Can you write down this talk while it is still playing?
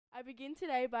I begin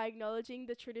today by acknowledging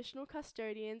the traditional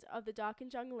custodians of the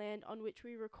Darkinjung land on which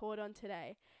we record on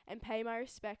today, and pay my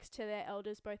respects to their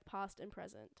elders both past and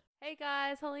present. Hey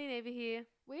guys, Holly and Ava here.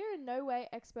 We're in no way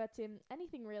experts in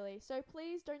anything really, so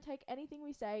please don't take anything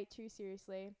we say too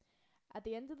seriously. At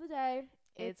the end of the day,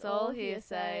 It's all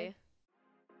hearsay.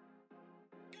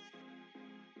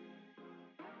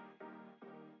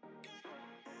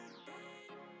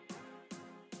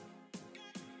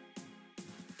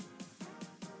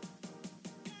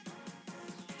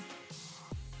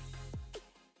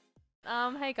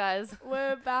 Hey guys.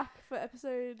 We're back for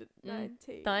episode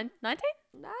 19. 19? 19?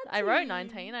 I wrote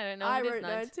 19. I don't know I if it is wrote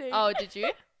 19. Oh, did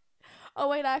you? Oh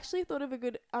wait, I actually thought of a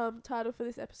good title for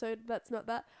this episode. That's not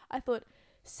that. I thought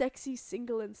Sexy,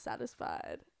 Single and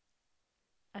Satisfied.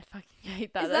 I fucking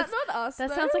hate that. Is that not us? That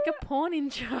though? sounds like a porn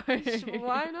intro.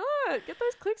 Why not? Get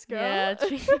those clicks, girl. Yeah,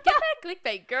 get that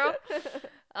clickbait, girl.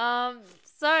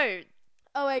 So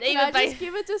Oh wait, can Eva I just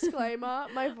give a disclaimer?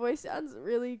 My voice sounds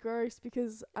really gross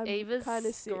because I'm Ava's kind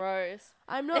of sick. gross.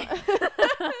 I'm not.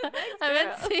 I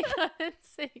meant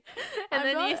sick. And I'm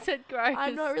then you not- said gross.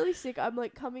 I'm not really sick. I'm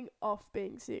like coming off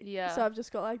being sick. Yeah. So I've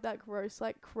just got like that gross,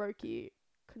 like croaky,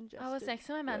 congested. I was next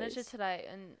to my manager voice. today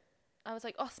and I was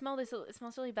like, oh, smell this. It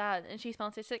smells really bad. And she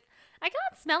smells it. She's like, I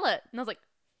can't smell it. And I was like,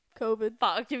 COVID.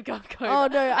 fuck, you've got COVID. Oh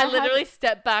no! I literally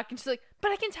stepped back and she's like,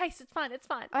 but I can taste it. It's fine. It's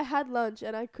fine. I had lunch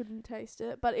and I couldn't taste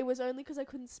it, but it was only because I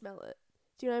couldn't smell it.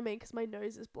 Do you know what I mean? Because my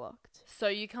nose is blocked. So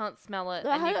you can't smell it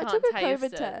No, and you I can't took a taste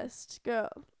COVID it. test, girl.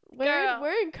 Girl.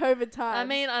 We're in COVID times. I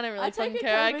mean, I don't I really take fucking a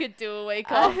care. I COVID could do a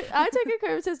week off. I take a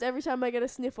COVID test every time I get a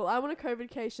sniffle. I want a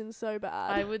COVID-cation so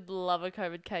bad. I would love a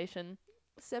COVID-cation.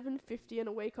 $7.50 and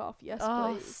a week off. Yes,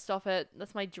 Oh, please. stop it.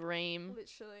 That's my dream.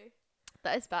 Literally.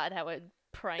 That is bad how we're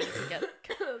praying to get...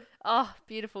 Oh,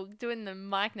 beautiful. Doing the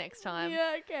mic next time.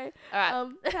 Yeah, okay. All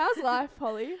right. How's life,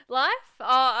 Holly? Life? Oh,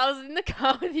 I was in the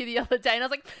car with you the other day and I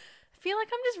was like, I feel like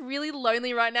I'm just really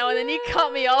lonely right now. And then you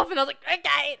cut me off and I was like,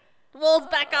 okay, wall's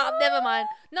back up. Never mind.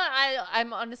 No,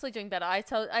 I'm honestly doing better.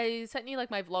 I sent you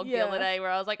like my vlog the other day where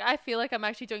I was like, I feel like I'm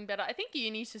actually doing better. I think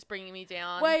uni's just bringing me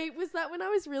down. Wait, was that when I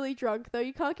was really drunk though?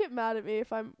 You can't get mad at me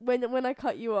if I'm when I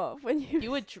cut you off when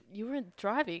You were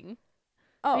driving.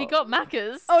 Oh. We got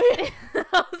Macca's. Oh yeah.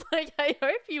 I was like, I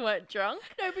hope you weren't drunk.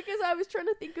 No, because I was trying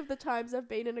to think of the times I've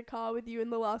been in a car with you in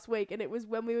the last week, and it was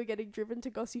when we were getting driven to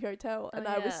Gossi Hotel, and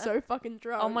I was yeah. so fucking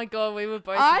drunk. Oh my god, we were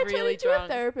both I really turn into drunk. a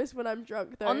therapist when I'm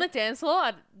drunk though. On the dance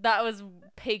floor, that was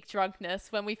peak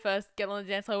drunkenness when we first get on the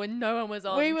dance floor when no one was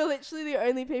on. We were literally the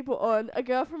only people on. A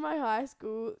girl from my high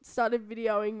school started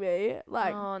videoing me,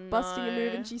 like busting a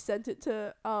move, and she sent it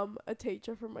to a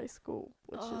teacher from my school,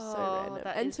 which is so random,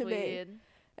 that and is to weird. me.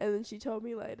 And then she told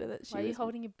me later that she Why are you was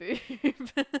holding your boob?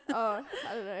 Oh,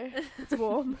 I don't know. It's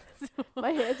warm. My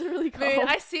hands are really cold. Mood,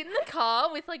 I sit in the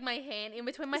car with like my hand in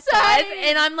between my Same. thighs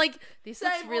and I'm like, this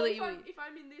Same, looks really or weird. if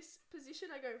I'm in this position,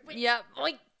 I go. Wait. Yeah,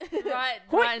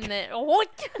 right in there.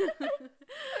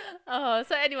 Oh,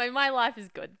 so anyway, my life is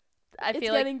good. I It's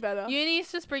feel getting like better. uni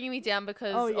is just bringing me down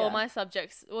because Oh, yeah. all my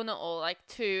subjects, well, not all, like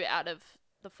 2 out of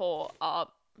the 4 are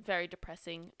very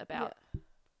depressing about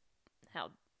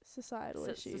how Societal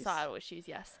issues. societal issues,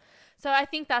 yes. So I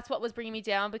think that's what was bringing me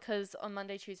down because on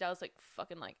Monday, Tuesday, I was like,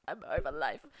 fucking like, I'm over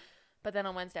life. But then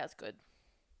on Wednesday, I was good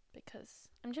because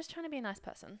I'm just trying to be a nice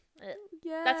person.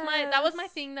 Yeah. That was my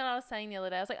thing that I was saying the other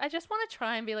day. I was like, I just want to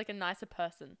try and be like a nicer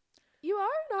person. You are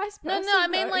a nice No, person. I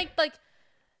mean though. like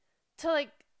to like,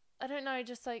 I don't know,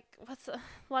 just like, what's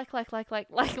like. I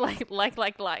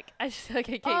just like,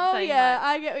 I keep Oh saying yeah, like.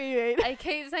 I get what you mean. I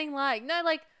keep saying like, no,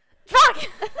 like, fuck!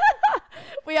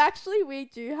 We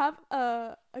do have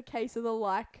a case of the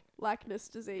likeness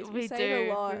disease. We say do. it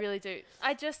a lot. We really do.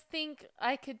 I just think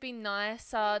I could be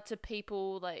nicer to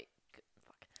people, like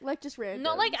just random.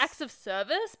 not like acts of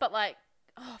service, but like,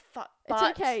 oh fuck. It's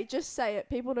okay. Just say it.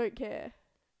 People don't care.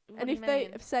 What And do if you they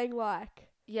mean? saying like,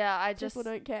 yeah, I just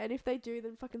people don't care. And if they do,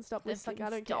 then fucking stop Then listening. fucking I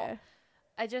don't stop. care.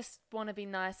 I just want to be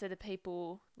nicer to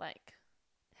people, like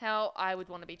how I would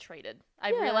want to be treated.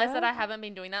 I Yeah. realized that I haven't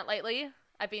been doing that lately.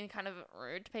 I've been kind of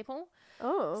rude to people.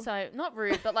 Oh. So not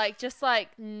rude, but like just like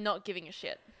not giving a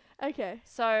shit. Okay.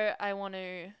 So I want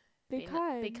to Be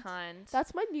kind. Be kind.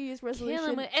 That's my New Year's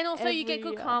resolution. And also you get every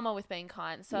good year. karma with being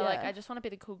kind. So like Yeah. I just want to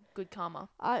be the good karma.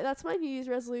 That's my New Year's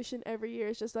resolution every year.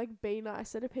 Is just like be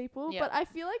nicer to people. Yeah. But I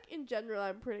feel like in general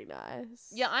I'm pretty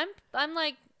nice. Yeah, I'm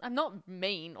like I'm not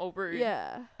mean or rude.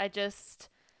 Yeah. I just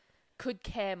could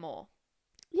care more.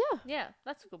 Yeah. Yeah,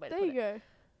 that's a good way to There put you it. go.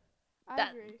 I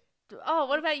That- agree.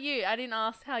 what about you? I didn't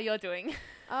ask how you're doing.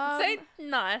 So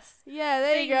nice. Yeah,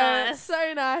 there Being you go. nice.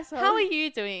 So nice. How are you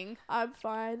doing? I'm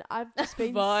fine. I've just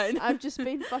been Fine. I've just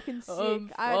been fucking sick. I'm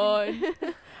fine.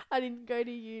 I didn't go to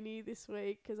uni this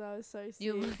week because I was so sick.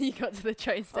 You got to the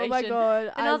train station. Oh my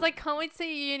god! And I was like, can't wait to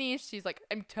see uni. And she's like,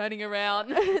 I'm turning around.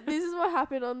 This is what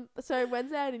happened on. So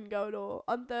Wednesday I didn't go at all.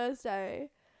 On Thursday,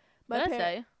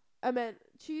 Thursday? I meant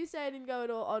Tuesday I didn't go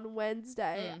at all. On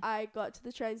Wednesday, I got to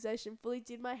the train station, fully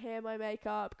did my hair, my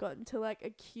makeup, got into like a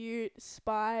cute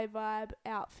spy vibe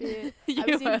outfit. You I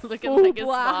was were in looking full like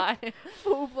black, a spy.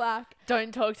 full black.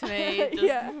 Don't talk to me. Just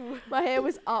Yeah, my hair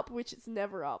was up, which it's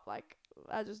never up. Like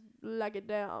I just lag it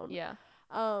down. Yeah.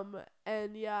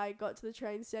 And yeah, I got to the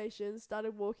train station,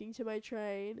 started walking to my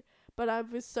train, but I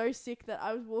was so sick that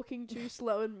I was walking too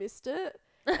slow and missed it.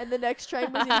 And the next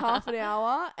train was in half an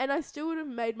hour, and I still would have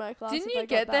made my class. Didn't if you I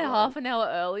get got there that half one. an hour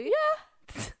early?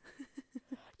 Yeah.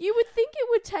 You would think it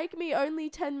would take me only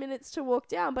 10 minutes to walk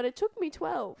down, but it took me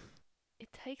 12.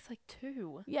 It takes like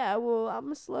 2. Yeah, well,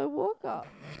 I'm a slow walker.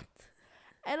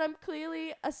 And I'm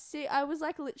clearly I was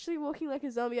like literally walking like a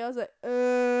zombie. I was like,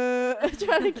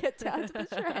 trying to get down to the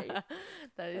train.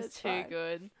 That is It's too fine.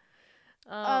 good.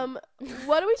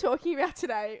 What are we talking about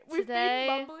today? We've Today-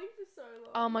 been mumbling for so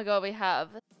long. Oh my god, we have.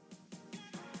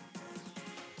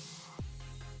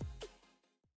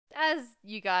 As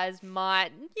you guys you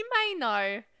may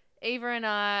know, Eva and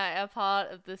I are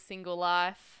part of the single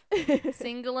life.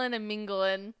 Singling and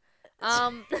mingling.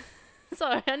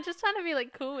 Sorry, I'm just trying to be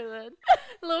like cool with it.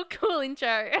 A little cool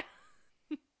intro.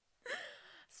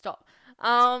 Stop.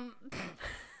 I'm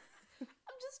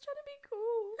just trying to be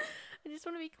cool. I just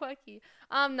want to be quirky.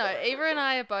 No, Eva and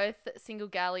I are both single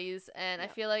galleys, and I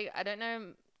feel like, I don't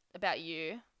know about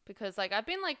you, because like I've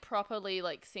been like properly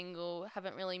like single,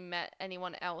 haven't really met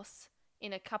anyone else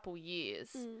in a couple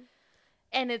years,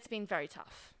 and it's been very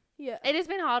tough. Yeah. It has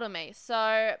been hard on me.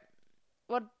 So,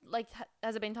 what like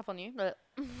has it been tough on you?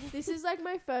 This is like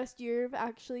my first year of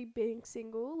actually being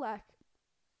single. Like,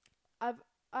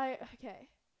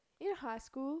 in high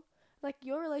school, like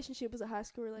your relationship was a high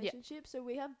school relationship, so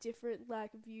we have different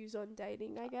like views on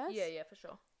dating, I guess. Yeah, for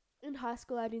sure. In high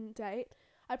school, I didn't date.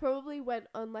 I probably went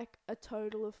on like a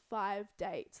total of 5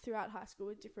 dates throughout high school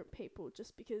with different people,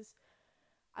 just because,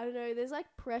 I don't know, there's like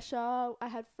pressure. I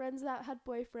had friends that had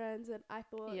boyfriends, and I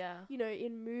thought, you know,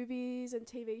 in movies and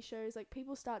TV shows, like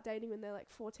people start dating when they're like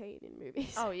 14 in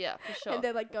movies. Oh yeah, for sure. And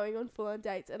they're like going on full on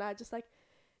dates, and I just like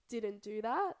didn't do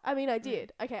that. I mean, I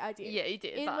did. Okay, I did. Yeah, you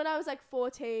did. When I was like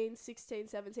 14, 16,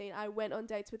 17, I went on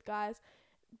dates with guys,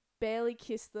 barely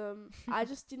kissed them. I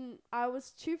just didn't, I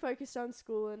was too focused on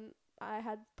school, and I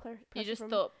had pressure. You just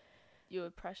thought you were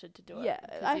pressured to do it. Yeah,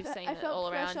 because you've seen I it felt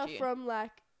all around pressure you. from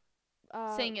like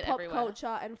seeing it pop everywhere.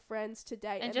 culture and friends to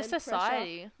date, and just then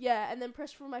society. and then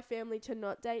pressure from my family to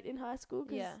not date in high school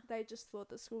because Yeah. they just thought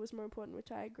that school was more important,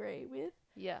 which I agree with.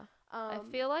 Yeah. I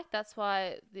feel like that's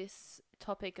why this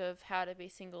topic of how to be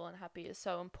single and happy is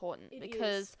so important,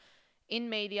 because in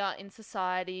media, in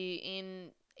society,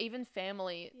 in even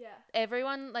family,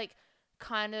 everyone like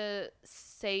kind of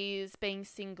sees being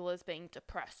single as being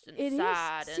depressed and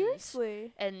sad.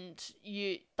 Seriously. And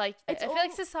you like, I feel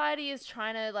like society is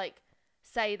trying to like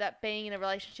say that being in a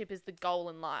relationship is the goal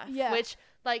in life. Yeah. Which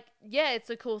like, yeah, it's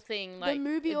a cool thing. Like, the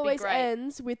movie it'd be always great.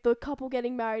 ends with the couple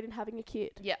getting married and having a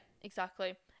kid. Yeah,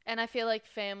 exactly. And I feel like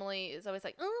family is always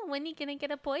like, oh, when are you going to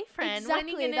get a boyfriend?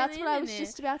 Exactly. When are you That's what I was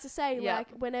just about to say. Yeah. Like,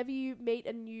 whenever you meet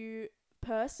a new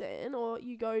person or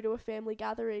you go to a family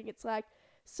gathering, it's like,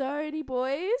 so any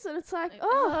boys? And it's like,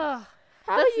 how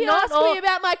are you asking me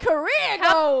about my career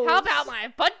goals? How about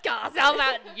my podcast? How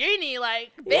about uni?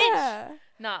 Like, bitch. Yeah.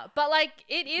 Nah, but like,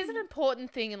 it is an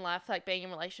important thing in life, like being in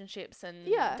relationships and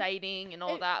dating and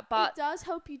all that. But it does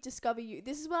help you discover you.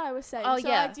 This is what I was saying. Oh, so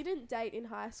yeah. I didn't date in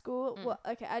high school. Well,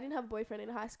 okay, I didn't have a boyfriend in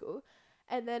high school.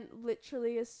 And then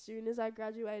literally as soon as I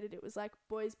graduated, it was like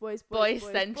boys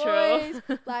central. Boys.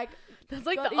 Like, that's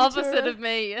like the opposite of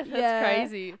me. That's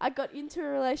crazy. I got into a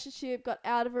relationship, got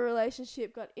out of a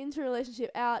relationship, got into a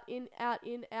relationship, out, in,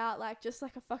 out, like just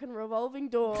like a fucking revolving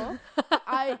door.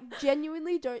 I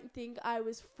genuinely don't think I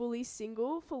was fully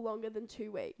single for longer than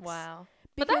 2 weeks. Wow.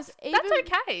 Because but that's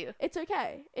okay. It's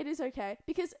okay. It is okay.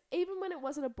 Because even when it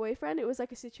wasn't a boyfriend, it was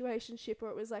like a situationship, or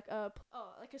it was like a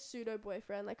pseudo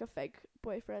boyfriend, like a fake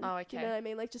boyfriend. Oh, okay. You know what I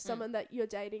mean? Like just someone that you're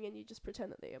dating and you just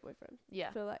pretend that they're your boyfriend. Yeah.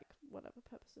 For like whatever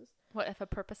purposes. Whatever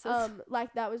purposes.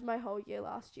 Like that was my whole year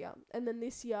last year, and then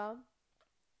this year,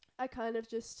 I kind of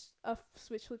just a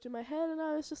switch flipped in my head, and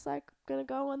I was just like gonna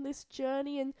go on this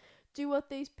journey and do what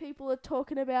these people are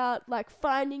talking about, like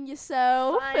finding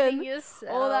yourself Finding and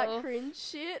yourself. all that cringe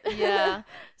shit. Yeah.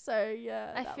 So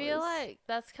yeah, I feel like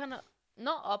that's kind of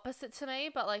not opposite to me,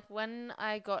 but like when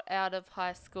I got out of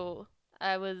high school,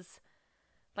 I was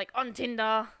like on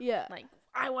Tinder, yeah, like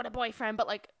I want a boyfriend, but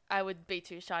like I would be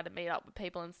too shy to meet up with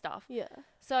people and stuff. yeah,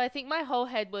 So I think my whole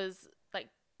head was like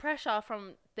pressure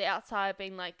from the outside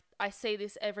being like, I see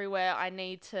this everywhere, I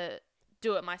need to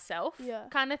do it myself, Yeah.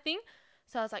 kind of thing.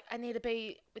 So I was like, I need to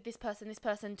be with this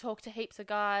person, talk to heaps of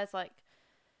guys, like,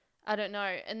 I don't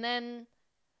know. And then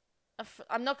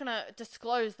I'm not going to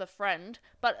disclose the friend,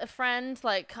 but a friend,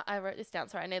 like, I wrote this down,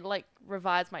 sorry, I need to like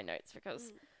revise my notes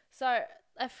because, so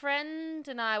a friend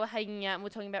and I were hanging out and we're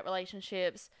talking about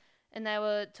relationships, and they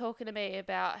were talking to me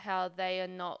about how they are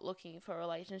not looking for a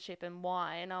relationship and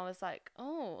why. And I was like,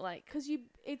 oh, like, because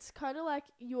it's kind of like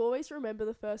you always remember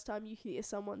the first time you hear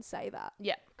someone say that.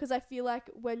 Yeah. Because I feel like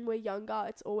when we're younger,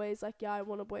 it's always like, yeah, I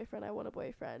want a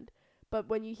boyfriend. But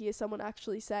when you hear someone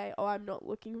actually say, oh, I'm not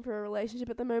looking for a relationship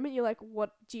at the moment, you're like,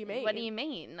 what do you mean? What do you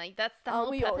mean? Like, that's the Aren't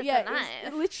whole we all- purpose yeah, of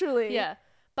life. literally. Yeah.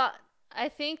 But I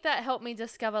think that helped me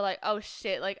discover, like, oh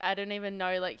shit, like, I don't even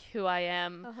know, like, who I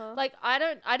am. Uh-huh. Like, I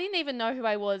didn't even know who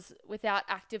I was without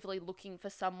actively looking for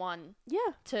someone Yeah.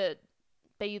 to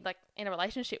be, like, in a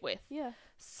relationship with. Yeah.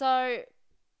 So,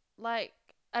 like,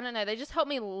 I don't know, they just helped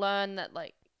me learn that,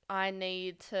 like, I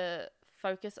need to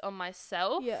focus on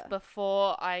myself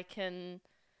before I can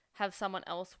have someone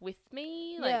else with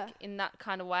me, like, in that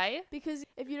kind of way. Because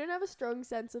if you don't have a strong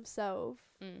sense of self,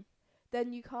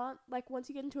 then you can't, like, once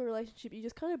you get into a relationship, you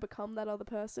just kind of become that other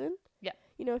person. Yeah.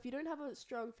 You know, if you don't have a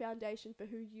strong foundation for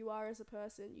who you are as a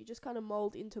person, you just kind of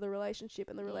mold into the relationship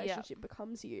and the relationship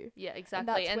becomes you. Yeah,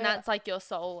 exactly. And that's like your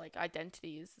sole, like,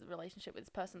 identity is the relationship with this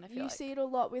person, I feel you like. see it a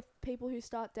lot with people who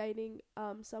start dating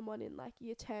someone in, like,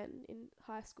 year 10 in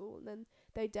high school, and then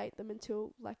they date them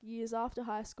until, like, years after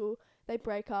high school. They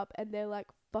break up and they're like,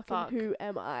 fuck. Who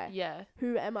am I? Yeah.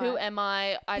 Who am I? Who am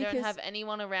I? I don't Because have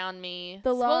anyone around me.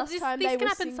 The last time this they can were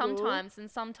happen single, sometimes, and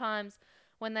sometimes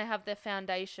when they have their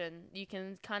foundation, you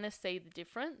can kind of see the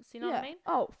difference. You know what I mean?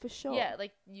 Oh, for sure. Yeah,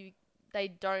 like they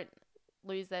don't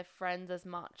lose their friends as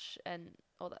much and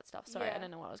all that stuff. Sorry, I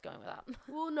don't know where I was going with that.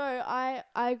 Well, no, I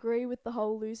agree with the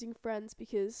whole losing friends,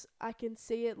 because I can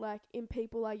see it, like, in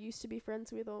people I used to be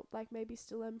friends with, or like maybe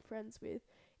still am friends with.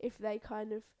 If they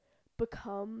kind of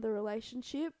become the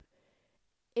relationship,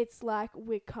 it's like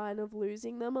we're kind of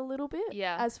losing them a little bit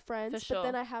as friends. For sure. But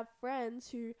then I have friends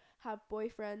who have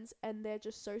boyfriends and they're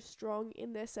just so strong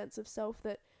in their sense of self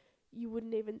that you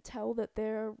wouldn't even tell that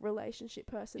they're a relationship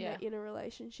person. They're in a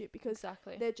relationship because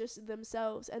they're just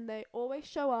themselves, and they always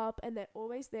show up and they're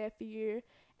always there for you,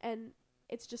 and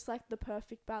it's just like the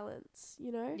perfect balance,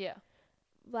 you know? Yeah.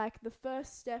 Like, the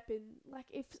first step in, like,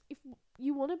 if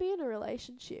you want to be in a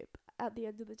relationship, at the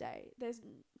end of the day, there's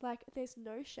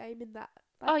no shame in that.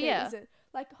 Like, there isn't.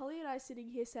 Like, Holly and I sitting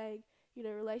here saying, you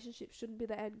know, relationships shouldn't be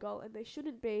the end goal, and they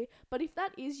shouldn't be. But if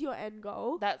that is your end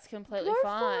goal, that's completely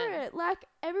fine. Go for it. Like,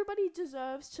 everybody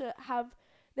deserves to have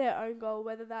their own goal,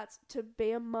 whether that's to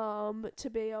be a mum, to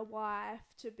be a wife,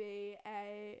 to be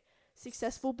a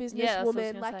successful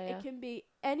businesswoman. Like, it can be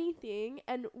anything,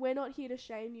 and we're not here to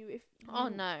shame you if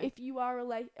you are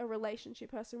a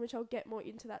relationship person, which I'll get more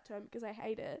into that term because I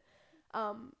hate it.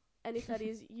 And if that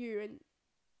is you, and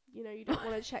you know, you don't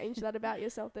want to change that about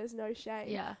yourself, there's no shame.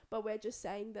 Yeah. But we're just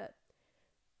saying that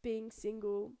being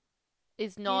single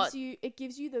is not... It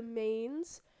gives you the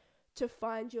means to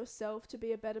find yourself, to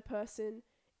be a better person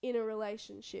in a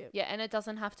relationship. Yeah, and it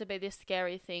doesn't have to be this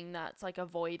scary thing that's like a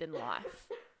void in life.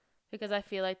 Because I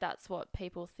feel like that's what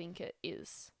people think it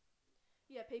is.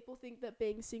 Yeah, people think that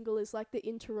being single is like the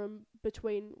interim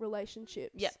between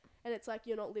relationships. Yeah. And it's like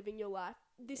you're not living your life.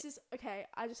 This is, okay,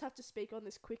 I just have to speak on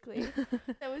this quickly.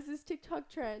 There was this TikTok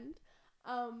trend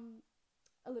a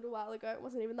little while ago. It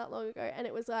wasn't even that long ago. And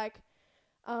it was like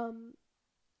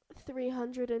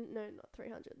 300 and... No, not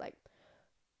 300. Like...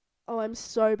 Oh, I'm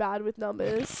so bad with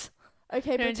numbers.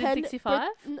 Okay, 365?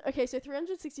 Okay, so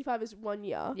 365 is 1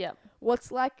 year. Yeah.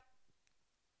 What's like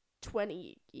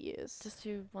 20 years? Just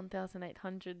do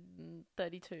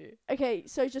 1,832. Okay,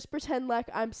 so just pretend like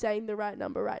I'm saying the right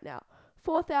number right now.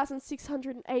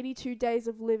 4,682 days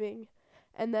of living,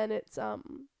 and then it's of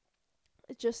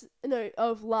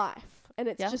life, and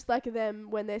it's just like them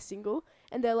when they're single,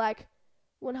 and they're like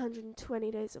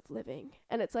 120 days of living,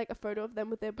 and it's like a photo of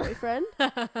them with their boyfriend,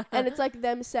 and it's like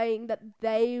them saying that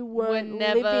they weren't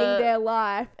living their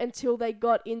life until they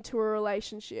got into a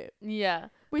relationship. Yeah.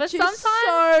 Which is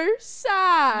so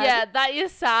sad. Yeah, that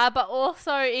is sad, but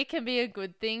also it can be a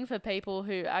good thing for people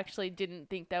who actually didn't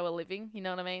think they were living, you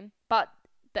know what I mean? But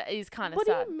that is kind of What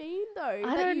sad. do you mean though?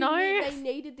 I don't know. They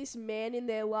needed this man in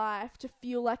their life to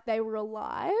feel like they were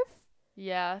alive.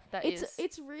 Yeah,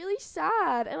 It's really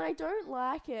sad, and I don't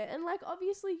like it. And like,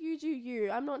 obviously, you do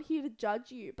you. I'm not here to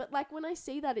judge you, but like when I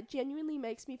see that, it genuinely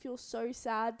makes me feel so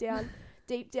sad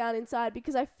deep down inside,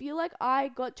 because I feel like I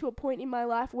got to a point in my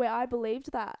life where I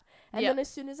believed that, and then as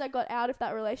soon as I got out of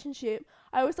that relationship,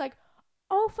 I was like,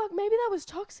 oh fuck, maybe that was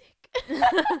toxic.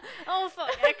 Oh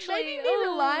fuck, actually, maybe me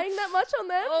relying that much on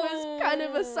them was kind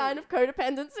of a sign of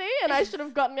codependency, and I should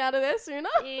have gotten out of there sooner.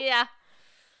 Yeah.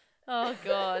 Oh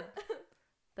god.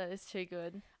 That is too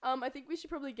good. I think we should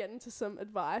probably get into some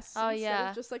advice. Oh, instead yeah.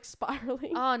 of just like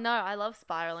spiraling. Oh no, I love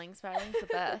spiraling. Spiraling's the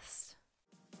best.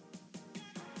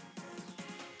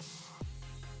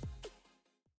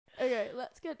 Okay,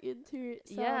 let's get into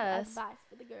some advice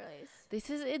for the girlies.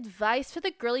 This is advice for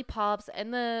the girly pops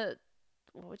and the,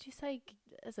 what would you say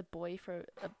as a boy for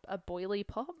a boily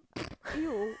pop?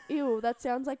 Ew, that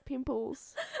sounds like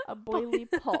pimples. A boily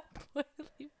pop.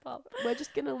 Boily pop. We're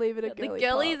just gonna leave it a girly The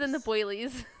girlies pops. and the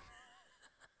boilies.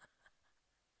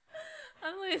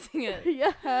 I'm losing it.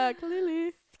 Yeah,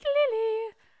 clearly.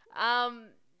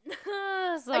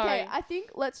 Sorry. Okay, I think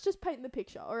let's just paint the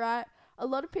picture, alright? A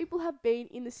lot of people have been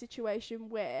in the situation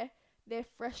where they're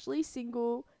freshly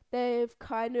single, they've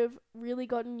kind of really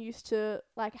gotten used to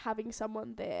like having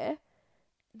someone there.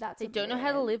 They don't know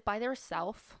how to live by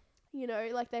themselves. You know,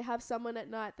 like they have someone at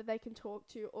night that they can talk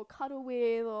to or cuddle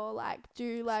with, or like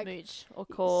do like smooch or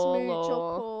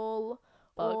call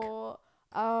bug. or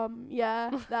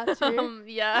yeah, that too.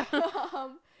 Yeah.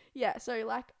 Yeah, so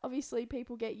like obviously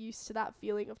people get used to that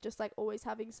feeling of just like always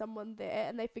having someone there,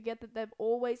 and they forget that they've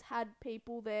always had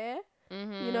people there.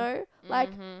 Mm-hmm. You know, like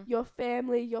your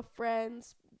family, your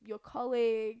friends, your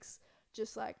colleagues,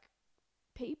 just like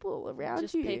people around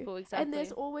just you. people, exactly. And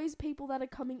there's always people that are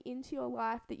coming into your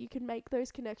life that you can make those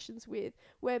connections with,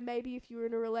 where maybe if you were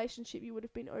in a relationship you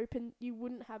wouldn't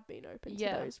have been open to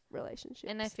those relationships.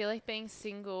 And I feel like being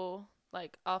single,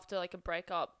 like after like a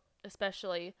breakup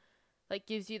especially, like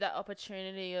gives you that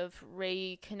opportunity of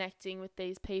reconnecting with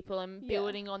these people and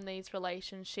building on these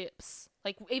relationships,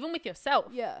 like even with yourself.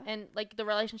 Yeah. And like the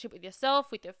relationship with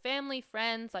yourself, with your family,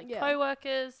 friends, like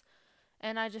co-workers.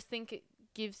 And I just think it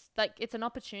gives, like, it's an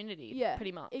opportunity,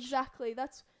 pretty much. Exactly.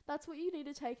 That's what you need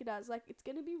to take it as. Like, it's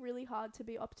going to be really hard to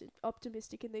be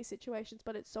optimistic in these situations,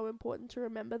 but it's so important to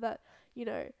remember that, you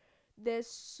know, there's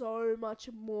so much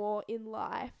more in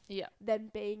life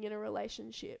than being in a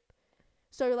relationship.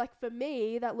 So, like, for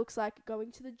me, that looks like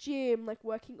going to the gym, like,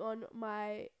 working on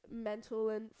my mental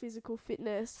and physical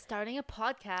fitness. Starting a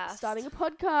podcast.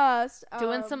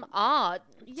 Doing some art.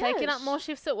 Taking up more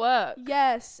shifts at work.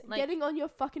 Yes. Like, getting on your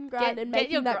fucking grind and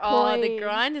making that coin. Oh, the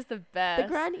grind is the best. The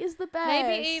grind is the best.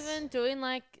 Maybe even doing,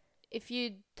 like, if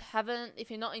you're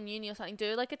not in uni or something,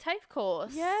 do like a TAFE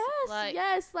course.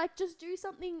 Yes, like just do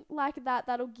something like that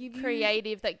that'll give you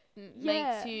creative, that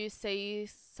makes you see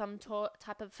some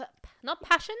type of, not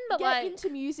passion, but get into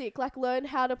music, like learn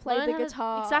how to play the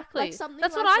guitar. Exactly. Like something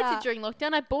That's like what I that. did during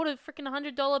lockdown. I bought a freaking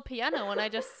 $100 piano and I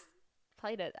just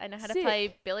played it. I know how to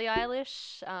play Billie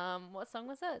Eilish. What song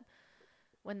was it?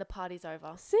 When the Party's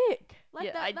Over. Sick.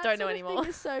 Like I that don't know sort of anymore. thing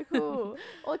is so cool.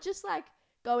 Or just like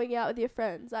going out with your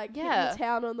friends, like hitting the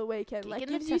town on the weekend, like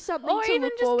gives you something to look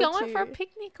forward to. Or even just going for a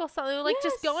picnic or something, or like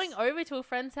just going over to a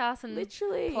friend's house and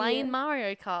literally playing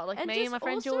Mario Kart, like me and my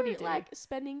friend Geordie do. Like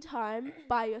spending time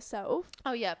by yourself.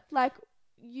 Oh yeah. Like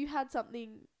you had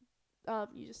something.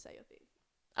 You just say your thing.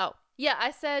 Oh yeah,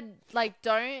 I said like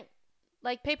don't.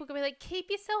 Like people could be like, keep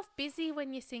yourself busy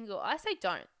when you're single. I say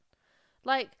don't.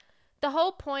 Like the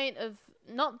whole point of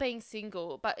not being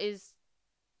single, but is.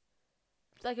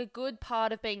 Like a good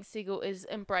part of being single is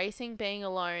embracing being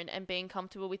alone and being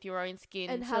comfortable with your own skin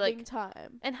and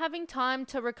having time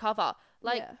to recover.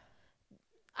 Like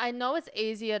I know it's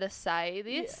easier to say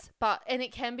this, but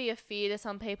it can be a fear to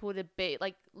some people to be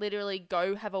like literally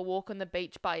go have a walk on the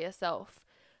beach by yourself.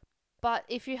 But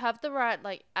if you have the right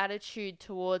like attitude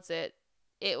towards it,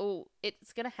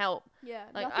 it's gonna help. Yeah.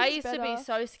 Like I used to be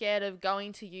so scared of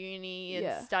going to uni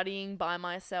and studying by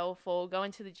myself or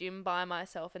going to the gym by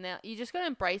myself, and now you just gotta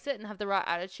embrace it and have the right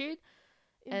attitude.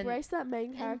 Embrace that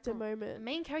main character moment.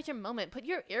 Main character moment. Put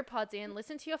your earpods in,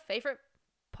 listen to your favorite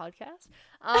podcast.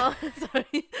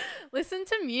 Sorry. Listen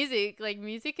to music. Like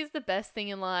music is the best thing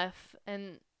in life,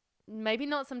 and maybe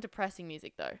not some depressing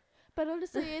music though. But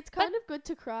honestly, it's kind of good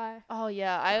to cry. Oh,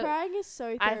 yeah. Crying is so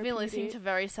therapeutic. I've been listening to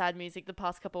very sad music the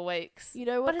past couple of weeks. You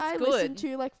know what I listened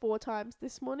to like 4 times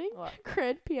this morning? What?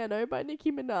 Grand Piano by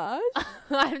Nicki Minaj.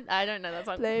 I don't know that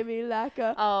song. Play me like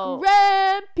a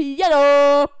grand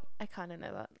piano. I kind of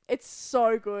know that. It's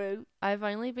so good. I've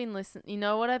only been listening. You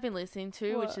know what I've been listening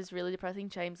to, What? which is really depressing?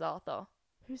 James Arthur.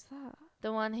 Who's that?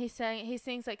 The one he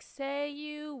sings like "Say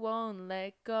You Won't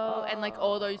Let Go" and like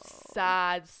all those Oh.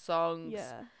 sad songs.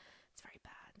 Yeah. It's very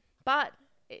bad, but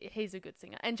he's a good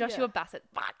singer. And Joshua Yeah. Bassett.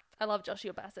 Fuck, I love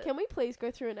Joshua Bassett. Can we please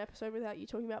go through an episode without you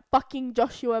talking about fucking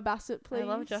Joshua Bassett, please? I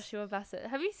love Joshua Bassett.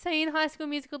 Have you seen High School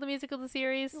Musical, the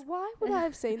series? Why would I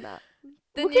have seen that?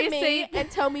 The Look new at me scene- and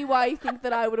tell me why you think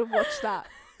that I would have watched that.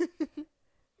 I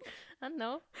don't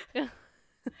know. You're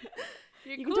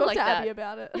You cool can talk like to that. Abby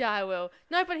about it. Yeah, I will.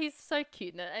 No, but he's so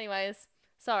cute in it. Anyways,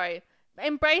 sorry.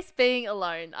 Embrace being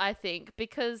alone, I think,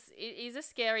 because it is a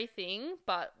scary thing,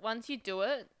 but once you do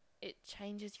it, it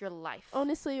changes your life.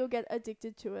 Honestly, you'll get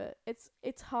addicted to it.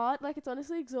 It's hard. Like, it's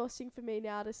honestly exhausting for me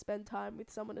now to spend time with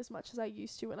someone as much as I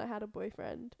used to when I had a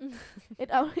boyfriend. It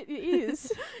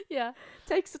is. Yeah.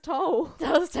 Takes a toll. It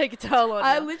does take a toll on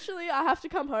I you. have to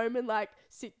come home and like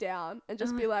sit down and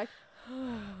just be like,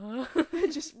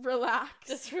 just relax.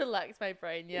 Just relax my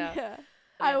brain, yeah.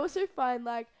 I also find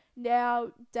like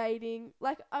now dating,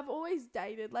 like I've always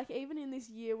dated, like even in this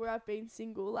year where I've been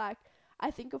single, like I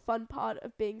think a fun part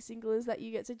of being single is that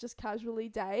you get to just casually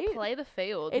date. Play the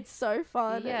field. It's so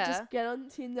fun. Yeah. Just get on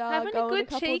Tinder, Having go a good on a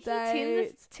couple cheeky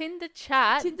dates. Tinder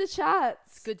chat. Tinder chats.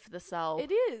 It's good for the soul.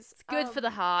 It is. It's good for the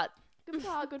heart. Good for the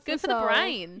heart, good for, Good the for the soul.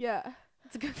 brain. Yeah.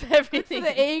 It's good for Good everything. for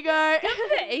the ego. Good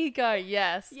for the ego,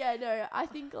 yes. Yeah, no, I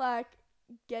think like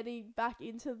getting back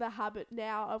into the habit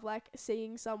now of like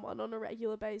seeing someone on a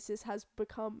regular basis has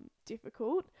become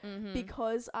difficult Mm-hmm.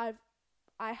 because I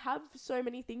have so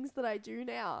many things that I do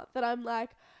now that I'm like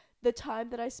the time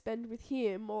that I spend with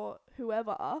him or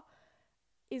whoever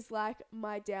is like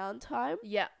my downtime.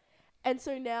 Yeah. And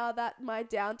so now that my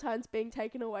downtime's being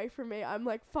taken away from me, I'm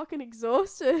like fucking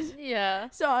exhausted. Yeah.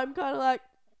 So I'm kind of like,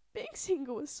 being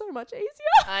single is so much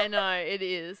easier. I know, it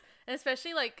is. And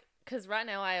especially like, because right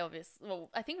now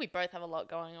I think we both have a lot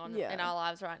going on Yeah. in our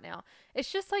lives right now. It's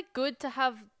just like good to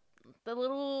have the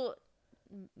little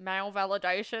male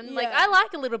validation. Like Yeah. I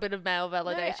like a little bit of male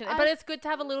validation, I- but it's good to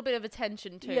have a little bit of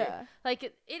attention too. Yeah. Like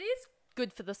it is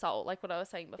good for the soul, like what I was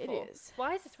saying before. It is.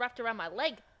 Why is this wrapped around my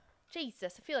leg?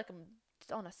 Jesus, I feel like I'm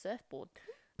on a surfboard.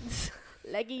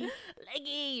 Leggy.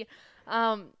 Leggy.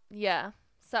 Yeah.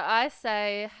 So I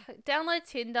say download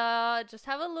Tinder, just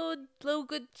have a little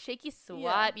good cheeky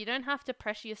swipe. You don't have to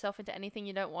pressure yourself into anything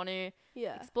you don't want to.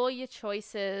 Yeah. Explore your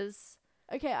choices.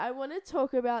 Okay, I want to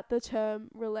talk about the term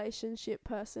relationship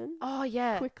person Oh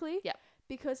yeah. quickly. Yeah.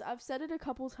 Because I've said it a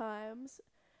couple times.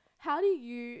 How do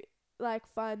you like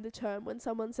find the term when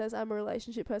someone says I'm a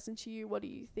relationship person to you? What do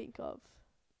you think of?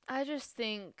 I just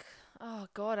think, oh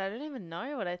god, I don't even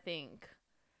know what I think.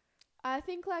 I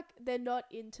think like they're not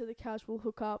into the casual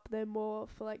hookup. They're more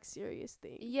for like serious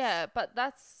things. Yeah, but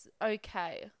that's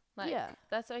okay. Like, Yeah.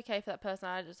 that's okay for that person.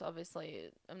 I just obviously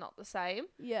am not the same.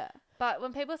 Yeah. But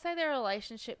when people say they're a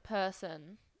relationship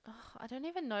person, I don't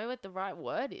even know what the right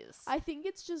word is. I think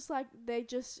it's just like they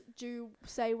just do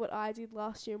say what I did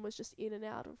last year and was just in and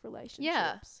out of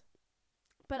relationships.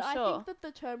 But For I sure. think that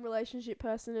the term relationship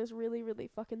person is really, really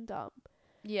fucking dumb.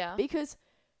 Yeah. Because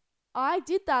I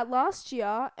did that last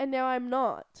year and now I'm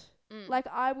not. Mm. Like,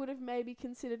 I would have maybe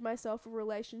considered myself a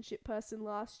relationship person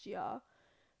last year,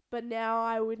 but now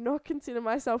I would not consider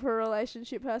myself a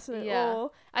relationship person at Yeah.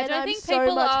 all. I And don't I'm think so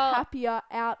people much are. happier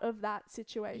out of that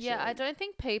situation. Yeah, I don't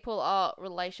think people are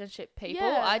relationship people.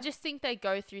 Yeah. I just think they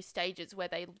go through stages where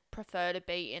they prefer to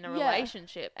be in a Yeah.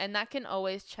 relationship, and that can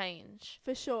always change.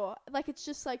 For sure. Like, it's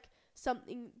just like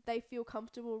something they feel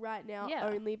comfortable right now Yeah.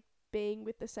 only being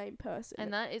with the same person.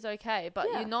 And that is okay, but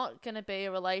Yeah. you're not going to be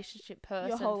a relationship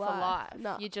person whole for life. life.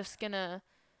 No. You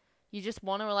just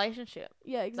want a relationship.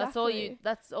 Yeah, exactly.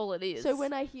 That's all it is. So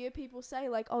when I hear people say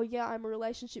like, "Oh yeah, I'm a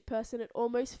relationship person," it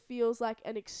almost feels like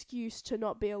an excuse to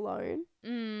not be alone.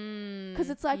 Because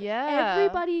it's like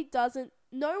everybody doesn't.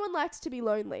 No one likes to be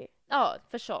lonely. Oh,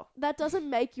 for sure. That doesn't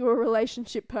make you a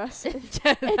relationship person.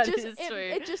 Yeah, It that just is true.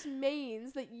 it just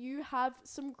means that you have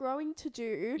some growing to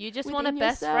do. You just want a within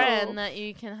best yourself. friend that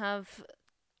you can have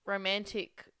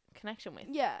romantic connection with.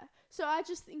 Yeah. So I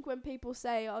just think when people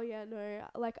say, "Oh yeah, no,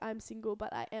 like I'm single,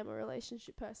 but I am a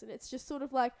relationship person," it's just sort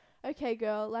of like, okay,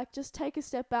 girl, like just take a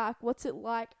step back. What's it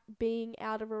like being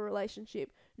out of a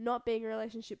relationship, not being a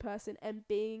relationship person, and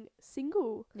being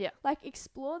single? Yeah. Like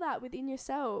explore that within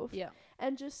yourself. Yeah.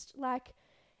 And just like,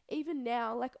 even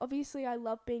now, like obviously I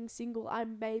love being single. I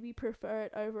maybe prefer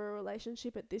it over a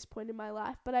relationship at this point in my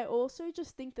life, but I also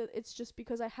just think that it's just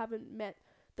because I haven't met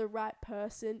the right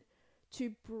person to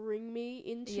bring me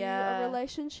into Yeah. a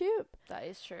relationship. That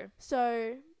is true.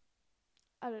 So,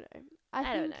 I don't know.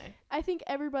 I don't know. I think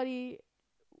everybody.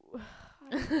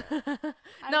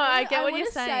 No, I get what you're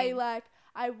Say, saying. like,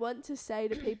 I want to say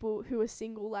to people who are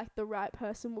single, like, the right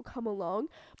person will come along.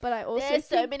 But I also There's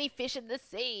so think, many fish in the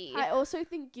sea. I also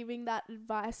think giving that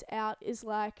advice out is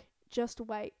like, just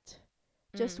wait.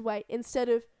 Just wait. Instead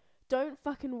of, don't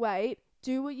fucking wait.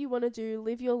 Do what you want to do.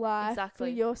 Live your life for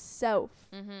yourself.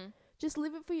 Mm-hmm. Just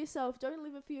live it for yourself. Don't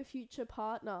live it for your future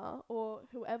partner or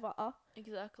whoever.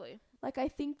 Exactly. Like, I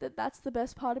think that that's the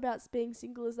best part about being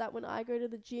single, is that when I go to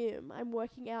the gym, I'm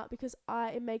working out because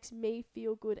it makes me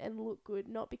feel good and look good,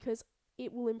 not because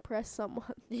it will impress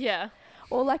someone. Yeah.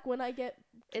 Or like when I get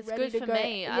It's ready good to for go,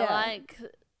 me. yeah. I like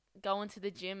going to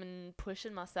the gym and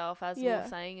pushing myself, as we were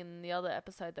saying in the other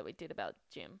episode that we did about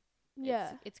gym.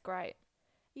 Yeah. It's great.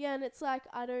 Yeah, and it's like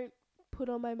I don't put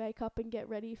on my makeup and get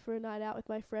ready for a night out with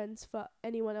my friends for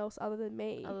anyone else other than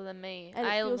me. And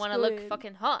I want to look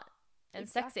fucking hot and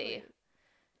Exactly. sexy.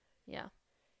 Yeah.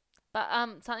 But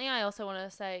something I also want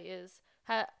to say is,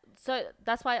 so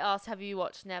that's why I asked, have you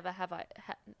watched Never Have I?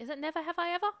 Is it Never Have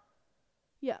I Ever?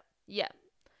 Yeah. Yeah.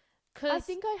 I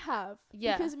think I have.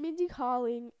 Yeah. Because Mindy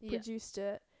Kaling produced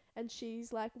it, and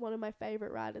she's like one of my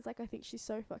favorite writers. Like, I think she's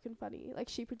so fucking funny. Like,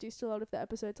 she produced a lot of the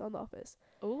episodes on The Office.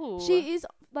 Ooh. She is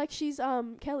like, she's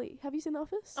Kelly. Have you seen The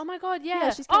Office? Oh my god,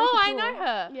 yeah. She's Kelly I Kapoor. know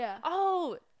her. Yeah.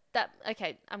 Oh,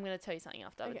 okay. I'm gonna tell you something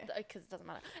after, because it doesn't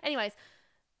matter. Anyways,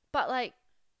 but like,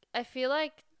 I feel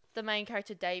like the main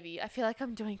character Davy. I feel like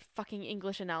I'm doing fucking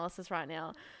English analysis right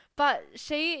now. But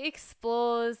she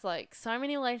explores like so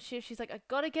many relationships. She's like, I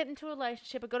gotta get into a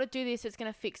relationship. I gotta do this. It's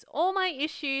gonna fix all my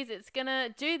issues. It's gonna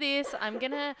do this. I'm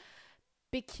gonna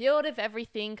be cured of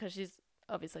everything, because she's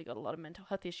obviously got a lot of mental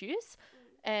health issues,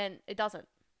 and it doesn't.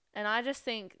 And I just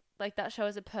think like that show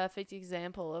is a perfect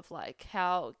example of like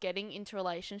how getting into a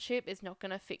relationship is not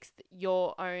gonna fix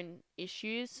your own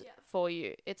issues for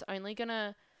you. It's only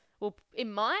gonna, well, it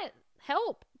might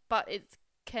help, but it's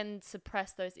can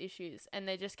suppress those issues, and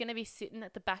they're just going to be sitting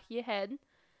at the back of your head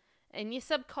and your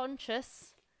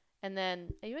subconscious. And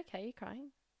then, are you okay? Are you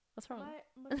crying? What's wrong?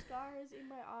 My mascara's in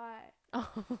my eye.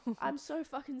 Oh. I'm so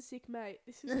fucking sick, mate.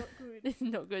 This is not good. This is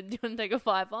not good. Do you want to take a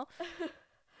fiver?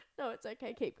 No, it's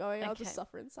okay. Keep going. I'll Okay. just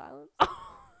suffer in silence. Fucking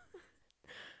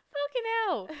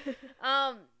hell.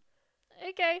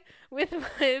 Okay. With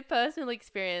my personal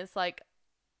experience, like,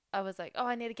 I was like, oh,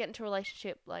 I need to get into a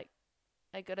relationship. Like,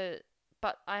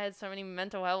 but I had so many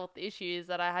mental health issues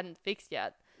that I hadn't fixed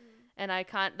yet. And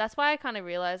that's why I kind of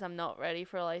realized I'm not ready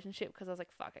for a relationship, because I was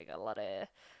like, fuck, I got a lot of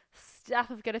stuff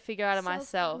I've got to figure out of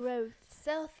myself.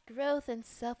 Self-growth and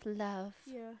self-love.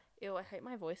 Yeah. Ew, I hate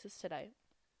my voices today.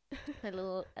 My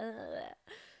little,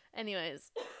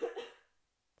 anyways.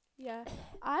 Yeah.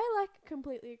 I like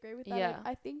completely agree with that. Yeah. Like,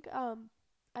 I think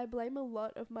I blame a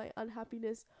lot of my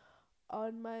unhappiness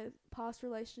on my past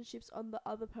relationships on the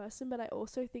other person, but I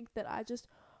also think that I just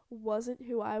wasn't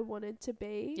who I wanted to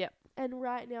be. Yep. And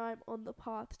right now I'm on the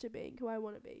path to being who I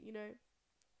want to be, you know,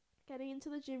 getting into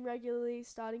the gym regularly,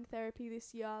 starting therapy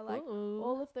this year, like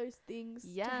all of those things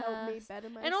to help me better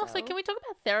myself. And also, can we talk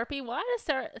about therapy? Why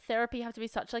does therapy have to be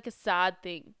such like a sad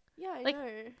thing? Yeah, I like, know.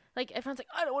 Like, everyone's like,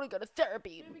 I don't want to go to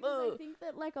therapy. No, because I think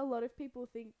that like a lot of people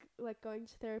think like going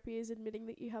to therapy is admitting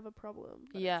that you have a problem.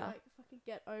 But Yeah. It's like, fucking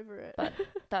get over it. But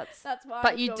that's why.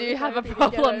 But I'm you going do to have a therapy to get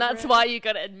problem. over That's it. why you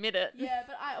got to admit it. Yeah,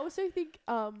 but I also think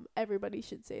everybody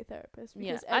should see a therapist.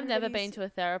 Yeah, Because I've never been to a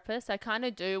therapist. I kind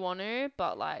of do want to,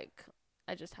 but like,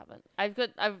 I just haven't. I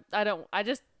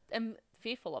just am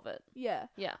fearful of it. Yeah.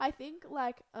 Yeah. I think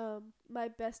like my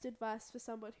best advice for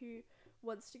someone who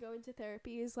wants to go into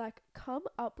therapy is like come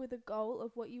up with a goal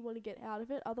of what you want to get out of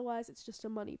it. Otherwise, it's just a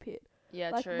money pit. Yeah,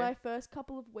 like true. my first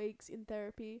couple of weeks in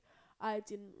therapy, I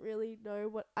didn't really know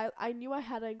what I knew I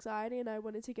had anxiety and I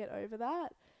wanted to get over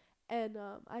that, and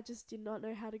I just did not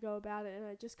know how to go about it, and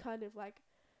I just kind of like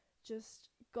just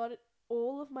got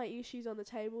all of my issues on the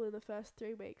table in the first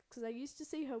 3 weeks, because I used to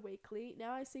see her weekly.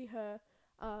 Now I see her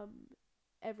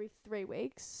every 3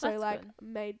 weeks. So That's like good.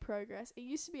 made progress. It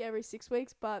used to be every 6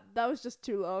 weeks, but that was just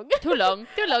too long. Too long.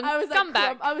 I was Come like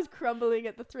back. I was crumbling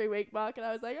at the 3 week mark, and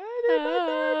I was like,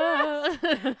 I need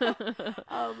my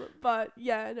therapist. But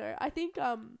yeah, no, I think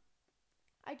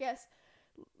I guess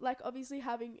like obviously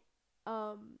having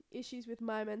issues with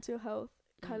my mental health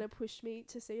kind of pushed me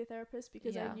to see a therapist,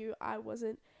 because I knew I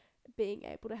wasn't being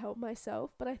able to help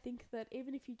myself. But I think that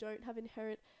even if you don't have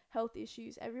inherent health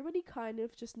issues, everybody kind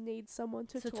of just needs someone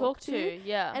to talk to.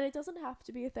 Yeah. And it doesn't have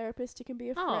to be a therapist, it can be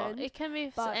a Oh, friend. it can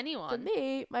be But anyone. For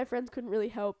me, my friends couldn't really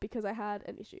help because I had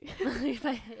an issue. Your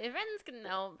friends can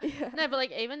help. Yeah. No, but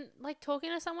like even like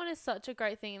talking to someone is such a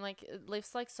great thing. Like it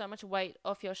lifts like so much weight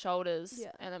off your shoulders,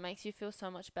 Yeah. and it makes you feel so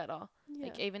much better.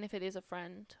 Like, Yeah. even if it is a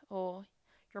friend or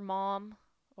your mom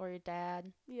or your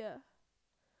dad Yeah.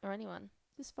 or anyone.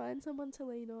 Just find someone to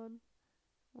lean on.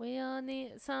 We all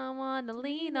need someone to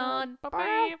lean Lean on.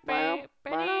 on.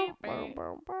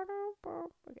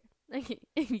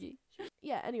 Okay.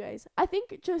 Yeah, anyways, I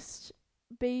think just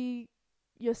be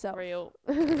yourself. Real.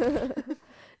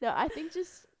 No, I think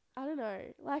just, I don't know,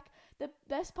 like, the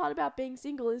best part about being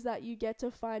single is that you get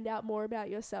to find out more about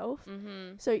yourself.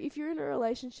 Mm-hmm. So if you're in a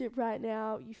relationship right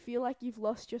now, you feel like you've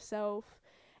lost yourself,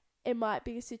 it might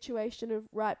be a situation of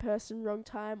right person, wrong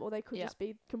time, or they could Yep. just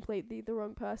be completely the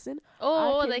wrong person.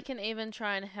 Or can- they can even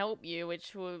try and help you,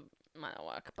 which might not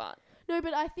work, but No,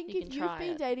 but I think You if can you've try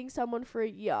been it. dating someone for a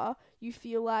year, you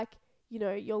feel like, you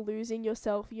know, you're losing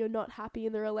yourself, you're not happy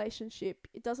in the relationship.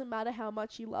 It doesn't matter how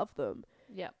much you love them.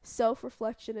 yeah.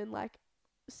 Self-reflection and, like,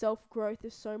 self-growth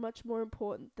is so much more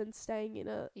important than staying in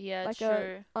a Yeah, like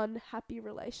true. unhappy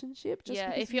relationship. Just Yeah,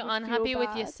 because if you you're would feel unhappy with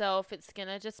bad. yourself, it's going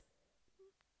to just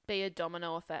be a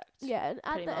domino effect. Yeah, and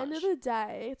at pretty the end of much. the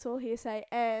day, it's all hearsay.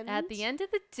 And At the end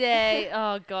of the day,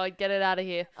 oh God, get it out of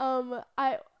here.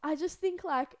 I just think,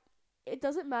 like, it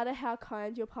doesn't matter how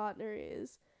kind your partner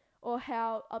is or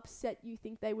how upset you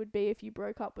think they would be if you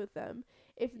broke up with them.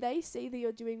 If they see that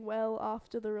you're doing well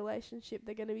after the relationship,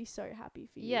 they're going to be so happy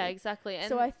for you. Yeah, exactly. And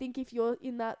So I think if you're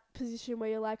in that position where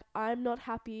you're like, I'm not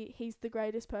happy, he's the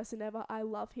greatest person ever, I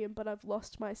love him, but I've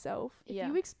lost myself. If Yeah.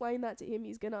 you explain that to him,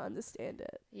 he's going to understand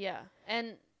it. yeah,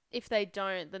 and if they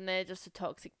don't, then they're just a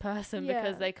toxic person Yeah.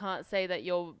 because they can't say that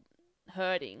you're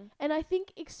hurting. And I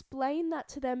think explain that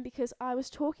to them, because I was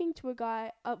talking to a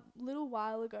guy a little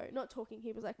while ago. Not talking,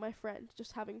 he was like my friend,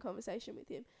 just having conversation with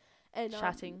him. And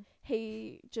Chatting.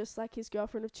 he just, like, his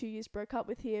girlfriend of 2 years broke up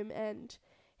with him, and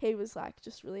he was, like,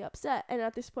 just really upset. And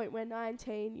at this point, we're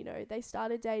 19, you know, they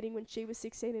started dating when she was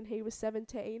 16 and he was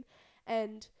 17,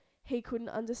 and he couldn't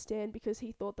understand because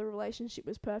he thought the relationship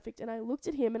was perfect. And I looked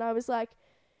at him and I was like,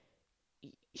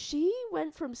 she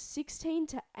went from 16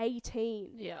 to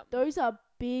 18. Yeah. Those are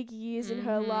big years in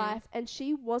her Mhm. life, and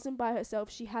she wasn't by herself.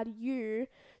 She had you.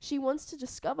 She wants to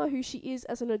discover who she is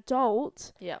as an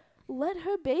adult. Yeah. Let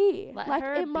her be. Let like,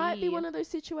 her it might be be. one of those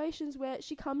situations where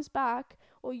she comes back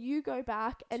or you go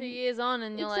back and 2 years on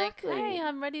and you're Exactly. like, hey,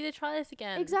 I'm ready to try this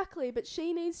again. exactly, but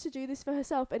she needs to do this for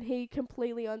herself, and he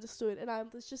completely understood. And I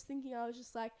was just thinking, I was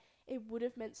just like, it would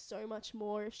have meant so much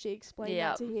more if she explained Yeah,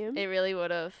 that to him. It really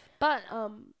would have. But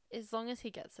as long as he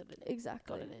gets it,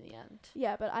 Exactly. got it in the end.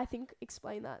 Yeah, but I think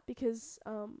explain that, because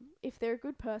if they're a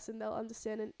good person, they'll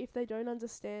understand, and if they don't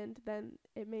understand, then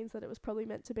it means that it was probably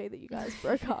meant to be that you guys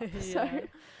broke up. So, Yeah.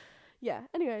 yeah.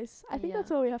 Anyways, I think Yeah.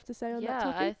 that's all we have to say on that Yeah,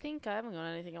 topic. I think I haven't got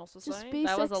anything else to Just say. be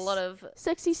That was a lot of...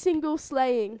 Sexy single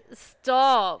slaying.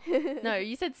 Stop. No,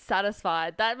 you said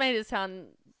satisfied. That made it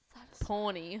sound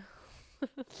porny.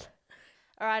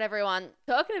 All right, everyone.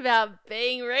 Talking about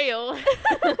being real.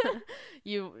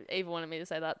 You even wanted me to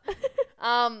say that.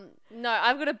 No,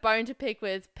 I've got a bone to pick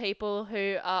with people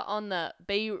who are on the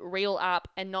Be Real app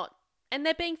and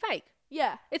they're being fake.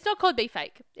 Yeah, It's not called Be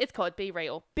Fake. It's called Be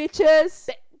Real. bitches.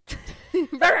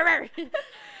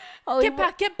 Holly,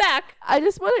 Get back. I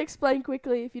just want to explain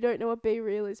quickly, if you don't know what Be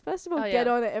Real is. First of all, Oh, get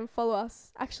yeah. on it and follow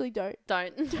us. Actually, don't.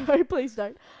 Don't. No, please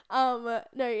don't. No,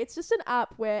 it's just an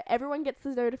app where everyone gets the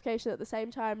notification at the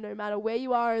same time, no matter where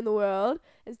you are in the world.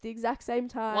 It's the exact same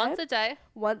time. Once a day.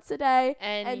 Once a day.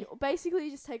 And And basically,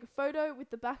 you just take a photo with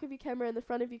the back of your camera and the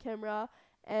front of your camera,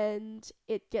 and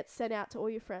it gets sent out to all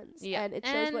your friends. Yeah. And it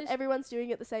shows what And- everyone's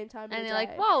doing at the same time. and of you're the like,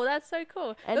 day. whoa, that's so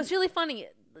cool. And- It was really funny.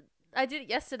 I did it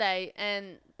yesterday,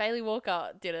 and Bailey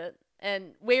Walker did it,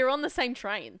 and we were on the same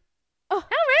train. Oh. How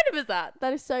random is that?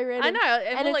 That is so random. I know.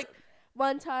 And, And we're it's like,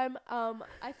 one time,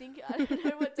 I think, I don't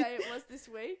know what day it was this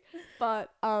week,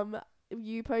 but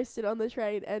you posted on the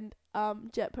train, and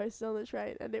Jet posted on the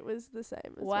train, and it was the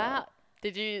same as wow.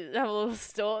 Did you have a little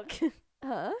stalk? well.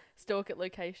 Huh? Stalk at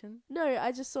location? No,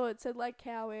 I just saw it said like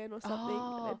Cowan or something, and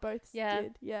Oh, they both yeah.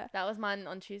 did. Yeah. That was mine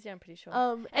on Tuesday, I'm pretty sure.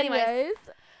 Anyways. Anyways,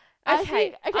 I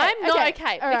okay. think- I'm not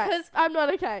okay all right, because I'm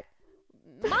not okay.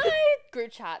 my group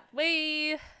chat,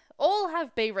 we all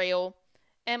have Be Real,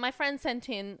 and my friend sent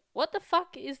in, what the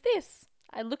fuck is this?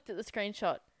 I looked at the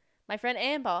screenshot. My friend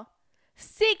Amber,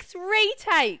 6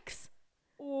 retakes.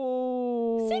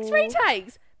 Ooh. 6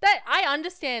 retakes. That I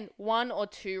understand 1 or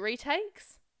 2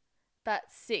 retakes, but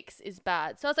 6 is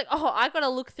bad. So I was like, oh, I gotta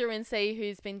look through and see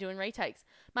who's been doing retakes.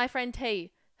 My friend T,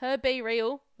 her Be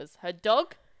Real was her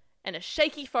dog and a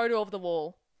shaky photo of the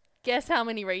wall. Guess how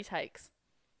many retakes?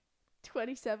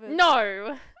 27.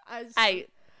 No, I just, 8.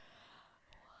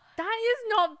 That is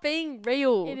not being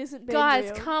real. It isn't being Guys,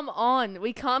 real. come on.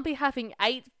 We can't be having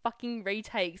 8 fucking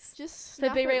retakes Just to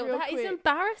snap be it real. real That is quick.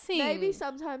 embarrassing. Maybe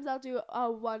sometimes I'll do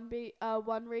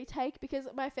one retake, because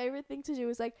my favorite thing to do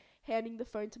is like handing the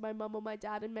phone to my mum or my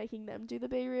dad and making them do the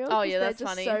be real. Oh, yeah, they're that's just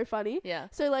funny. so funny. Yeah.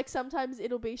 So like sometimes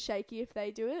it'll be shaky if they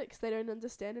do it because they don't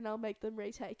understand, and I'll make them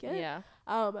retake it. Yeah.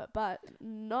 But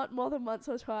not more than once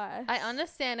or twice. I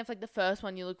understand if like the first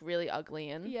one you look really ugly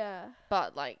in. Yeah.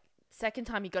 But like second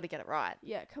time you got to get it right.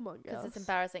 Yeah. Come on, girls. Because it's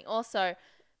embarrassing. Also,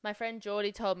 my friend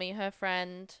Geordie told me her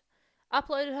friend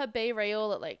uploaded her be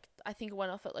real at like, I think it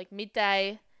went off at like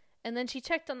midday. And then she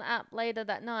checked on the app later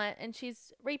that night and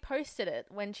she's reposted it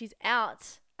when she's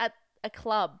out at a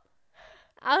club.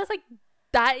 I was like,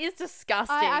 that is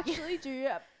disgusting. I actually do.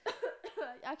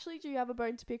 Have a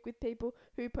bone to pick with people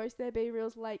who post their be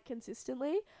reals late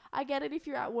consistently. I get it if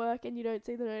you're at work and you don't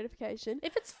see the notification.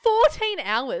 If it's 14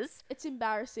 hours, It's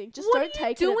embarrassing. Just What don't are you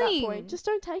take it at that doing? point. Just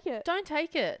don't take it. don't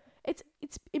take it.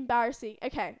 It's embarrassing.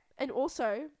 Okay. And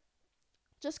also,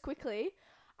 just quickly,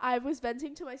 I was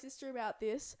venting to my sister about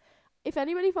this. If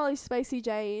anybody follows Spacey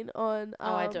Jane on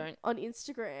I don't. on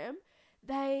Instagram,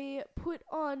 they put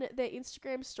on their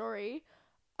Instagram story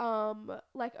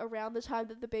like around the time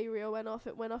that the be real went off.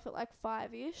 It went off at like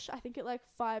 5ish. I think at like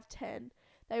 5:10.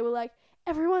 They were like,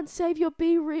 "Everyone save your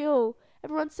be real.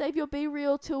 Everyone save your be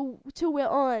real till we're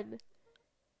on."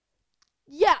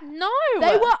 Yeah. No.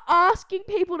 They were asking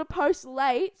people to post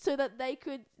late so that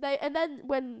and then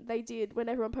when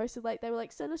everyone posted late, they were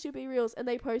like, "Send us your be reals," and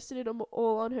they posted it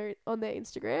all on their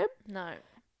Instagram. No.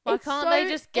 Why It's can't they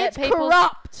just get it's people?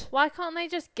 corrupt. Why can't they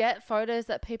just get photos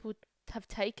that people have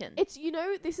taken? It's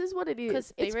this is what it is.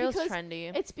 Because It's be real's because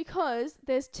trendy. it's because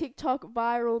there's TikTok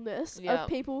viralness Yeah. of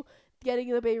people getting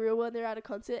the be real when they're at a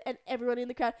concert, and everyone in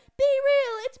the crowd, "Be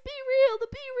real, it's be real, the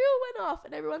be real went off,"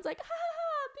 and everyone's like, "Ha ha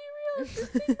ha, be real, it's this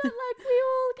thing that like we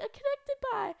all are connected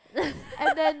by."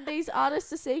 And then these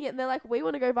artists are seeing it and they're like, "We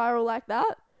want to go viral like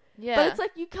that." Yeah. But it's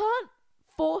like you can't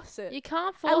force it. You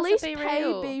can't force At least it to be pay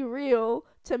real. be real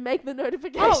to make the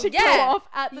notification yeah. go off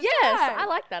at the Yes, time. I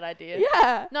like that idea.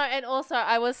 Yeah. No, and also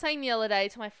I was saying the other day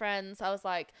to my friends, I was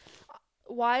like,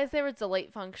 why is there a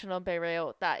delete function on Be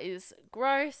Real? That is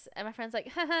gross. And my friend's like,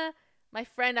 haha, my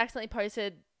friend accidentally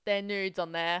posted their nudes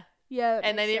on there Yeah.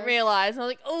 and they didn't realize. And I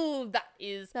was like, oh, that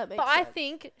is. That makes But I sense.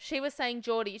 think she was saying,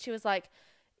 Geordie, she was like,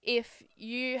 if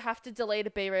you have to delete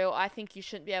a Be Real, I think you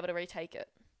shouldn't be able to retake it.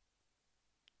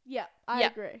 Yeah, I Yeah.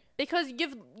 agree. Because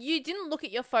you didn't look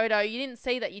at your photo, you didn't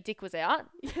see that your dick was out.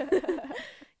 Yeah.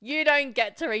 You don't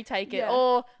get to retake it. Yeah.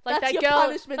 Or like That's your that girl,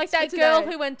 punishments like for that girl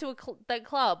today. who went to that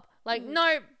club. Like, Mm.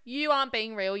 no, you aren't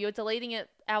being real. You're deleting it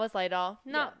hours later.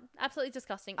 No, Yeah. absolutely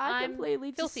disgusting. I I'm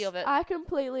completely filthy of it. I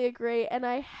completely agree, and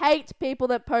I hate people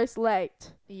that post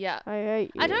late. Yeah. I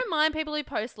hate you. I don't mind people who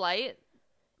post late.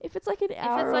 If it's like an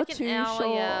hour like or an two, hour,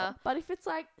 sure. yeah. But if it's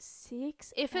like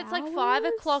 6 If it's hours, like 5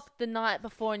 o'clock the night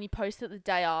before and you post it the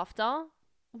day after,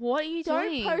 what are you don't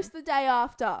doing? post the day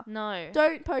after. No.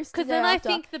 Don't post the Because day then after.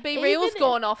 I think the Be Even Real's if-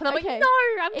 gone off and I'm okay, like,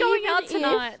 no, I'm going out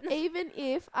tonight. Even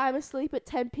if I'm asleep at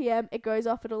 10 p.m., it goes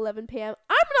off at 11 p.m.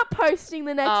 I'm not posting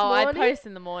the next Oh, I morning. post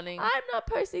in the morning. I'm not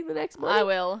posting the next morning. I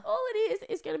will. All it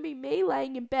is going to be me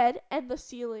laying in bed and the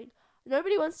ceiling.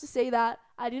 Nobody wants to see that.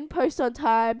 I didn't post on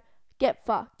time. Get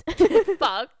fucked.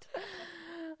 Fucked.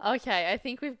 Okay, I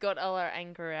think we've got all our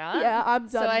anger out. Yeah, I'm done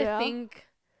So I now. think,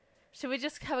 should we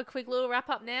just have a quick little wrap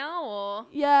up now, or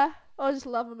Yeah, I'll just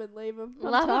love them and leave them.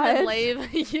 love them and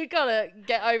leave? You gotta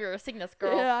get over your sickness,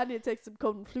 girl. Yeah, I need to take some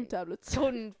cold and flu tablets.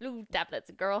 Cold and flu tablets,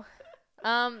 girl.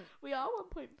 We are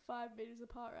 1.5 meters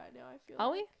apart right now, I feel Are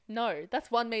like. we? No,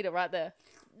 that's 1 meter right there.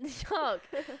 Yuck.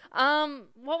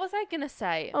 What was I gonna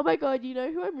say? Oh my god, you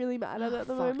know who I'm really mad at the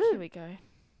Fuck, moment? Here we go.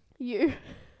 You.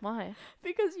 Why?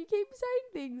 Because you keep saying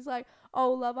things like,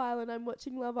 "Oh, Love Island, I'm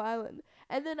watching Love Island."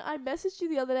 And then I messaged you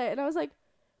the other day and I was like,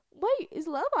 "Wait, is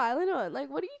Love Island on?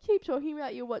 Like, what do you keep talking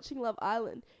about you're watching Love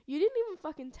Island?" You didn't even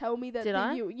fucking tell me that Did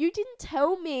I? you didn't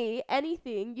tell me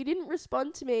anything. You didn't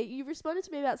respond to me. You responded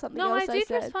to me about something No, else I did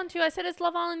said. respond to you. I said it's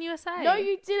Love Island USA. No,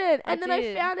 you didn't. I And then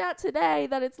did. I found out today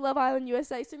that it's Love Island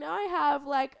USA. So now I have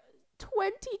like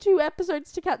 22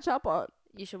 episodes to catch up on.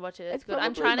 You should watch it. It's It's good.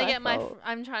 I'm probably trying to my get fault.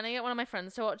 I'm trying to get one of my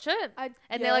friends to watch it, and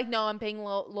Yeah. they're like, "No, I'm being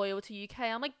loyal to UK."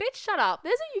 I'm like, "Bitch, shut up."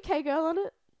 There's a UK girl on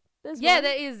it. There's Yeah, one.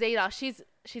 there is Zeta.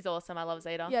 She's awesome. I love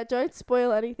Zeta. Yeah, don't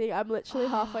spoil anything. I'm literally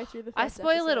halfway through the first I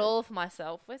spoil it episode. all for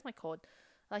myself. Where's my cord?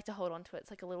 I like to hold on to it. It's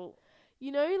like a little.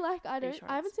 You know, like I haven't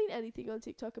Insurance. seen anything on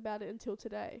TikTok about it until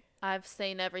today. I've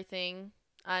seen everything.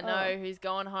 I know Oh. who's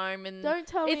going home, and Don't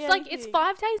tell me it's like it's anything.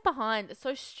 5 days behind. It's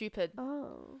so stupid.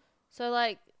 Oh. So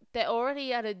like they're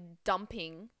already at a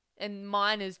dumping, and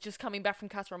mine is just coming back from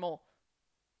Casa Amor.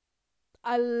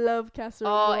 I love Casa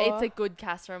Oh, Amor. it's a good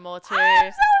Casa Amor too.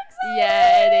 I'm so excited.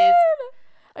 Yeah, it is.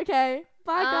 Okay,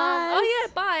 bye guys. Oh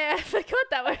yeah, bye. I forgot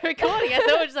that we're recording. I thought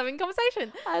we were just having a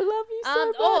conversation. I love you so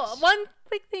much. Oh, one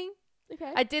quick thing.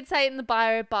 Okay. I did say it in the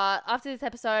bio, but after this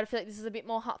episode, I feel like this is a bit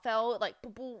more heartfelt, like,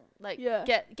 like Yeah.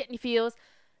 getting your feels.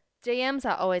 DMs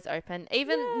are always open.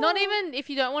 Not even if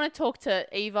you don't want to talk to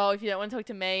Eva, or if you don't want to talk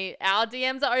to me, our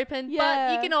DMs are open. Yeah.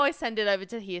 But you can always send it over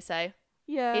to Hearsay.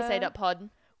 Yeah. Hearsay.pod.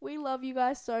 We love you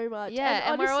guys so much. Yeah,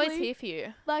 and we're always honestly, here for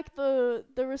you. Like the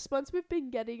response we've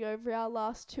been getting over our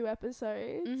last 2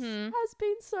 episodes has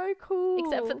been so cool.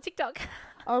 Except for the TikTok.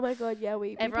 Oh my god, yeah,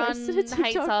 we Everyone posted a TikTok.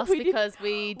 hates us because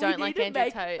we don't like Andrew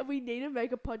Tate. We need to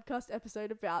make a podcast episode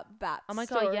about that. Oh my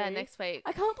god, yeah, story. next week.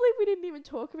 I can't believe we didn't even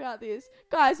talk about this,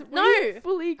 guys. No. We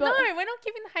fully got No, we're not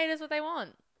giving the haters what they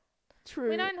want. true.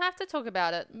 We don't have to talk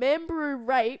about it. Membrew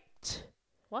raped.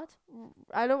 What?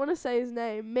 I don't want to say his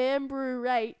name. Membrew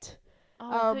raped. Oh,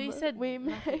 I thought you said we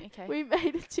nothing. made Okay. we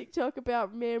made a TikTok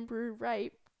about Membrew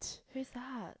raped. Who's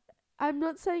that? I'm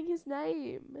not saying his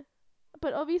name,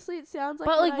 but obviously it sounds like.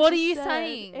 But, what like, I what are just you said.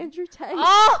 saying? Andrew Tate.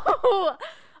 Oh,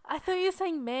 I thought you were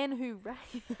saying man who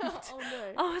raped. Oh,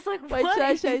 no. I was like, Wait, what? should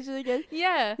I change it again?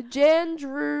 Yeah.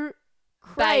 Jandrew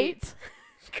Crape. Bait.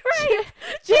 Crepe.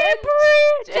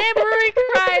 Jamboree. Jamboree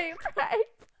crepe. Crepe.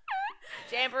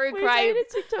 Jamboree We made crepe.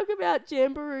 a TikTok about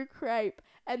Jamboree Crepe,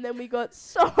 and then we got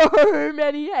so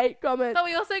many hate comments. But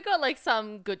we also got like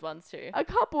some good ones too. A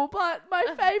couple, but my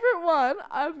favorite one,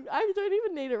 I don't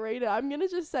even need to read it. I'm going to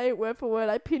just say it word for word.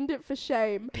 I pinned it for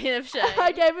shame. Pin of shame.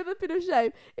 I gave it the pin of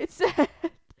shame. It said,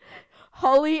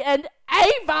 Holly and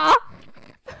Ava.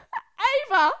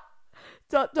 Ava. ...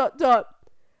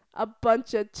 A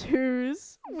bunch of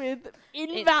twos with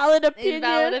invalid opinions.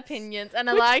 Invalid opinions. And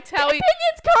I Which liked how opinions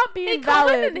can't be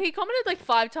invalid. he commented like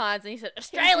 5 times and he said,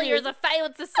 Australia is a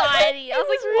failed society. I was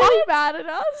like, really what? mad at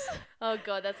us. Oh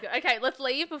god, that's good. Okay, let's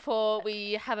leave before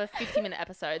we have a 50-minute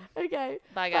episode. Okay.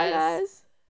 Bye Bye, guys. guys.